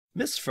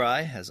Miss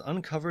Frye has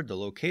uncovered the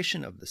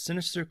location of the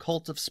sinister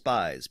cult of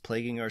spies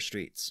plaguing our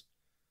streets.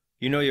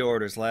 You know your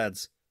orders,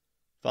 lads.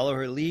 Follow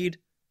her lead,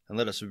 and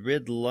let us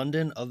rid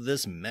London of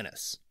this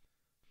menace.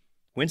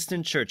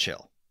 Winston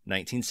Churchill,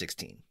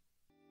 1916.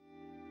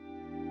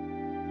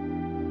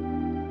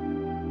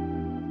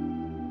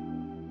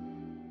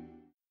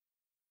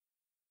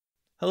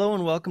 Hello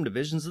and welcome to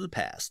Visions of the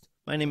Past.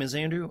 My name is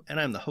Andrew, and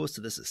I'm the host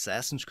of this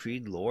Assassin's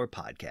Creed lore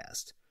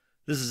podcast.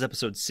 This is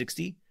episode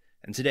 60,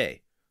 and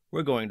today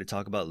we're going to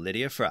talk about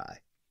Lydia Frye,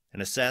 an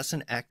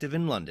assassin active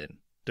in London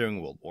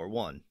during World War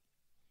I.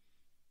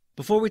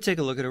 Before we take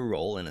a look at her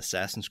role in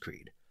Assassin's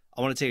Creed,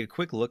 I want to take a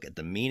quick look at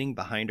the meaning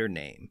behind her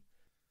name.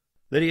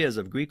 Lydia is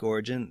of Greek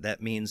origin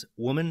that means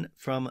woman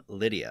from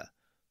Lydia,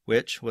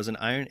 which was an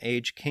Iron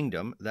Age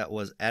kingdom that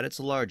was at its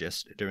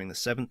largest during the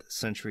 7th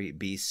century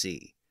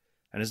BC,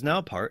 and is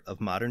now part of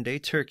modern-day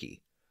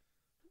Turkey.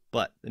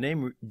 But the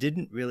name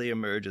didn't really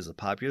emerge as a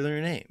popular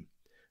name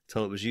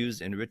until it was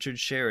used in Richard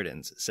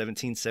Sheridan's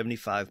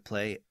 1775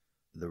 play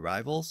The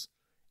Rivals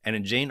and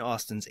in Jane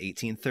Austen's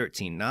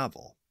 1813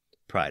 novel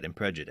Pride and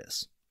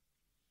Prejudice.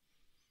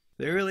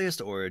 The earliest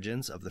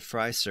origins of the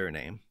Frye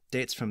surname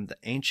dates from the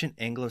ancient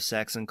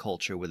Anglo-Saxon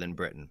culture within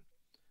Britain.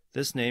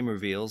 This name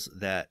reveals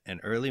that an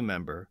early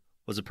member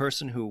was a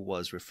person who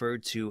was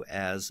referred to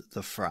as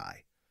the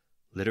Frye,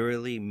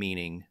 literally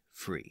meaning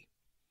free.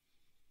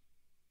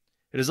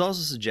 It is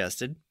also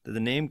suggested that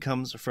the name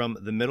comes from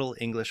the Middle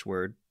English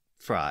word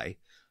fry,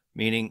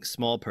 meaning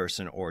small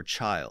person or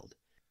child.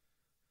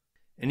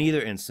 In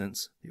either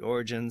instance, the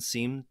origins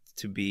seem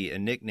to be a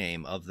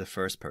nickname of the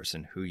first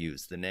person who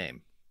used the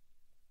name.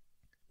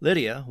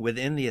 Lydia,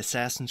 within the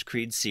Assassin's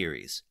Creed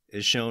series,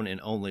 is shown in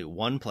only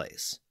one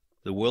place,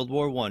 the World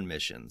War I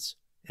missions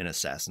in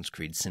Assassin's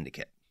Creed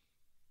Syndicate.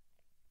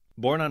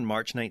 Born on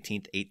March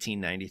 19,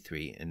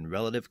 1893, in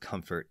relative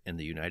comfort in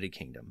the United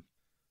Kingdom,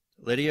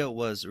 Lydia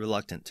was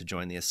reluctant to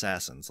join the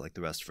Assassins like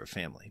the rest of her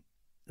family.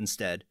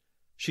 Instead,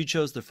 she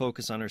chose to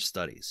focus on her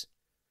studies.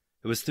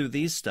 It was through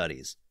these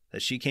studies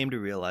that she came to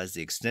realize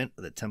the extent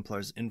of the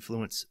Templars'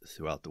 influence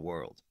throughout the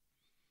world.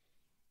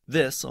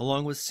 This,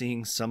 along with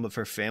seeing some of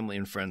her family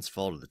and friends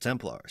fall to the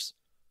Templars,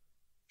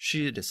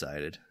 she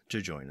decided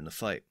to join in the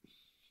fight.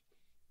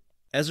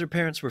 As her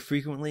parents were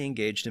frequently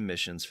engaged in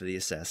missions for the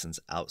Assassins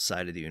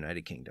outside of the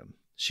United Kingdom,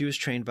 she was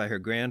trained by her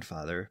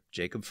grandfather,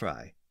 Jacob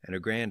Frye, and her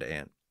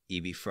grandaunt,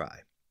 Lydia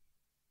Frye.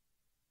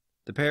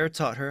 The pair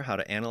taught her how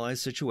to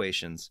analyze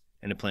situations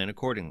and to plan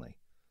accordingly,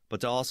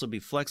 but to also be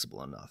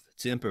flexible enough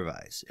to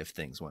improvise if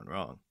things went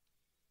wrong.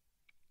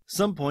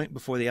 Some point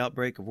before the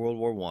outbreak of World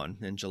War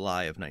I in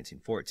July of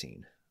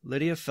 1914,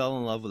 Lydia fell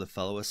in love with a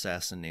fellow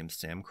assassin named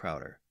Sam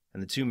Crowder,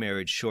 and the two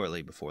married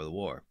shortly before the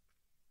war.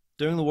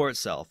 During the war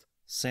itself,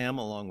 Sam,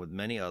 along with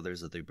many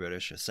others of the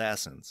British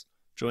assassins,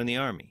 joined the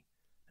army,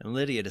 and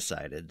Lydia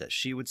decided that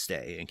she would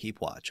stay and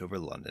keep watch over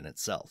London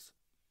itself.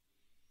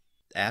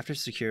 After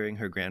securing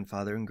her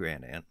grandfather and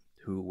grandaunt,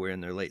 who were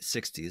in their late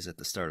 60s at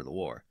the start of the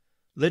war,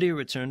 Lydia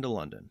returned to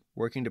London,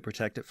 working to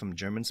protect it from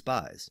German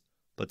spies,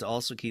 but to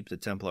also keep the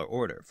Templar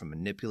Order from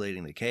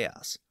manipulating the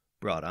chaos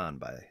brought on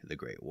by the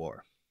Great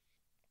War.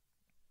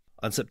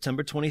 On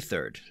September 23,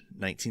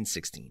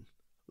 1916,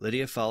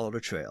 Lydia followed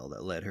a trail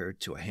that led her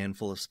to a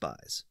handful of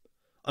spies.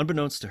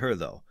 Unbeknownst to her,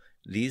 though,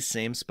 these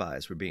same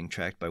spies were being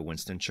tracked by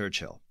Winston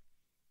Churchill.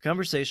 The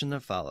conversation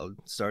that followed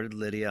started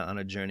Lydia on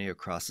a journey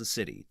across the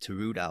city to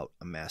root out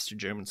a master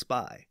German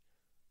spy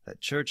that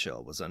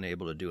Churchill was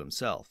unable to do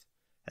himself,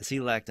 as he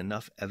lacked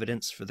enough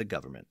evidence for the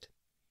government.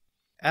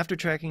 After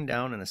tracking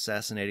down and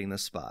assassinating the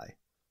spy,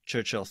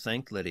 Churchill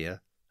thanked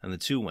Lydia, and the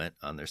two went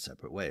on their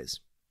separate ways.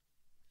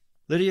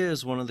 Lydia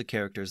is one of the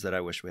characters that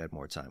I wish we had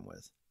more time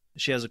with.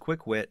 She has a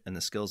quick wit and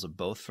the skills of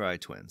both Frye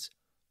twins,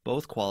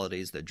 both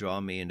qualities that draw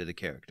me into the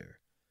character.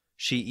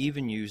 She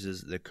even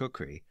uses the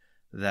kukri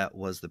that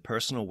was the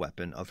personal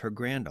weapon of her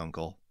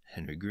granduncle,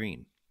 Henry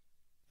Green.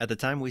 At the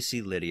time we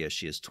see Lydia,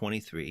 she is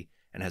 23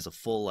 and has a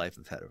full life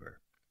ahead of her.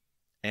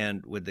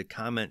 And with the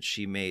comment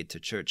she made to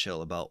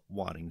Churchill about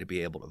wanting to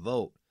be able to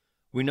vote,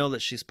 we know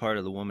that she's part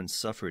of the women's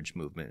suffrage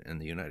movement in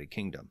the United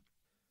Kingdom.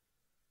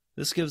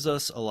 This gives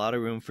us a lot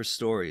of room for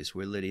stories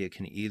where Lydia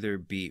can either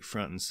be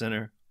front and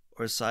center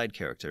or a side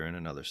character in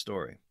another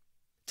story.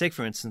 Take,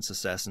 for instance,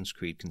 Assassin's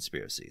Creed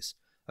Conspiracies,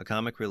 a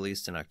comic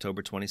released in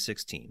October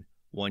 2016,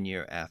 1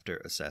 year after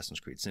Assassin's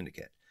Creed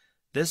Syndicate.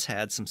 This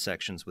had some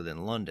sections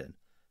within London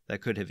that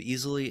could have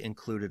easily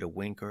included a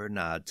wink or a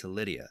nod to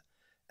Lydia,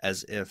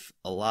 as if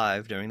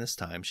alive during this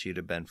time she'd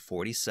have been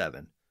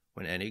 47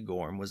 when Eddie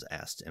Gorm was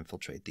asked to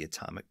infiltrate the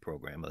atomic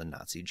program of the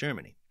Nazi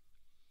Germany.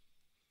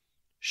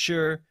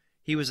 Sure,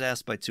 he was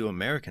asked by two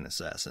American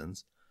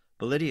assassins,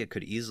 but Lydia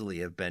could easily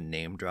have been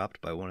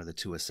name-dropped by one of the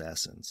two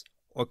assassins,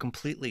 or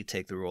completely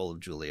take the role of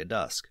Julia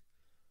Dusk.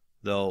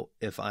 Though,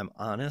 if I'm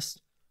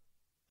honest,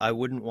 I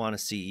wouldn't want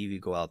to see Evie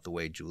go out the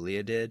way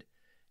Julia did,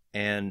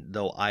 and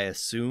though I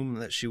assume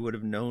that she would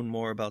have known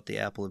more about the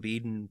Apple of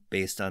Eden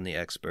based on the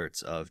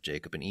experts of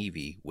Jacob and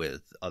Evie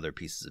with other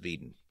pieces of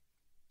Eden.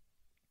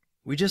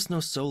 We just know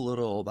so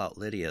little about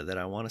Lydia that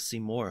I want to see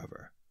more of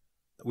her.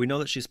 We know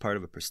that she's part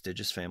of a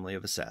prestigious family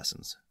of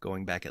assassins,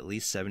 going back at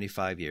least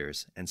 75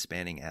 years and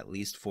spanning at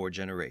least 4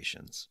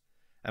 generations.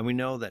 And we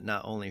know that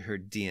not only her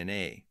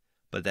DNA,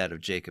 but that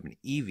of Jacob and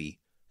Evie,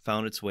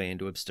 found its way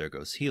into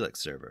Abstergo's Helix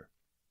server.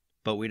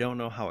 But we don't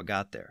know how it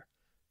got there.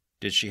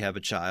 Did she have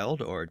a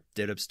child, or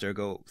did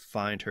Abstergo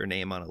find her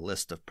name on a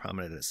list of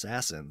prominent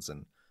assassins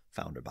and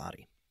found her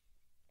body?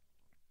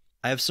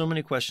 I have so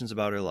many questions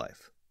about her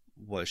life.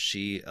 Was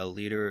she a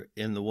leader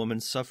in the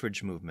women's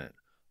suffrage movement,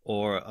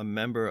 or a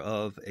member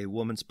of a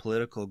women's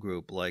political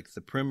group like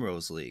the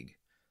Primrose League?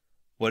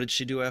 What did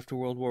she do after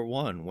World War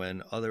I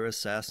when other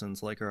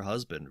assassins like her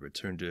husband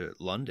returned to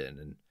London,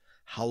 and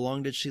how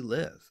long did she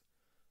live?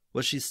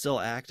 Was she still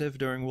active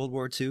during World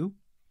War II?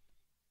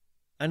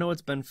 I know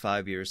it's been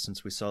 5 years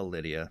since we saw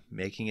Lydia,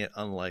 making it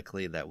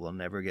unlikely that we'll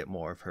never get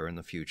more of her in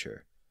the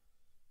future.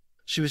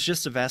 She was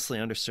just a vastly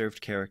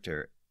underserved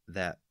character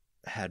that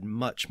had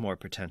much more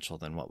potential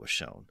than what was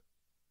shown.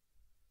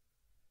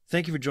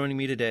 Thank you for joining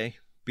me today.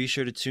 Be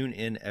sure to tune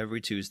in every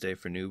Tuesday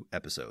for new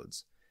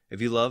episodes. If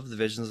you love the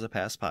Visions of the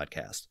Past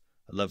podcast,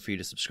 I'd love for you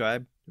to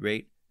subscribe,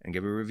 rate, and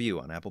give a review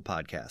on Apple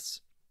Podcasts.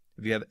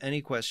 If you have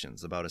any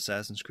questions about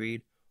Assassin's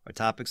Creed or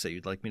topics that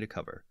you'd like me to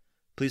cover,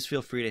 please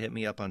feel free to hit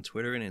me up on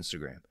Twitter and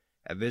Instagram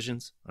at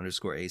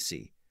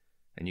visions_AC,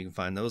 and you can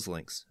find those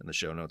links in the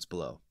show notes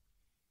below.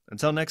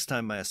 Until next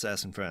time, my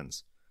assassin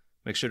friends,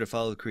 make sure to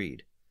follow the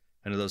Creed,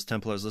 and to those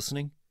Templars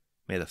listening,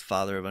 may the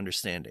Father of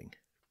Understanding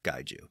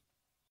guide you.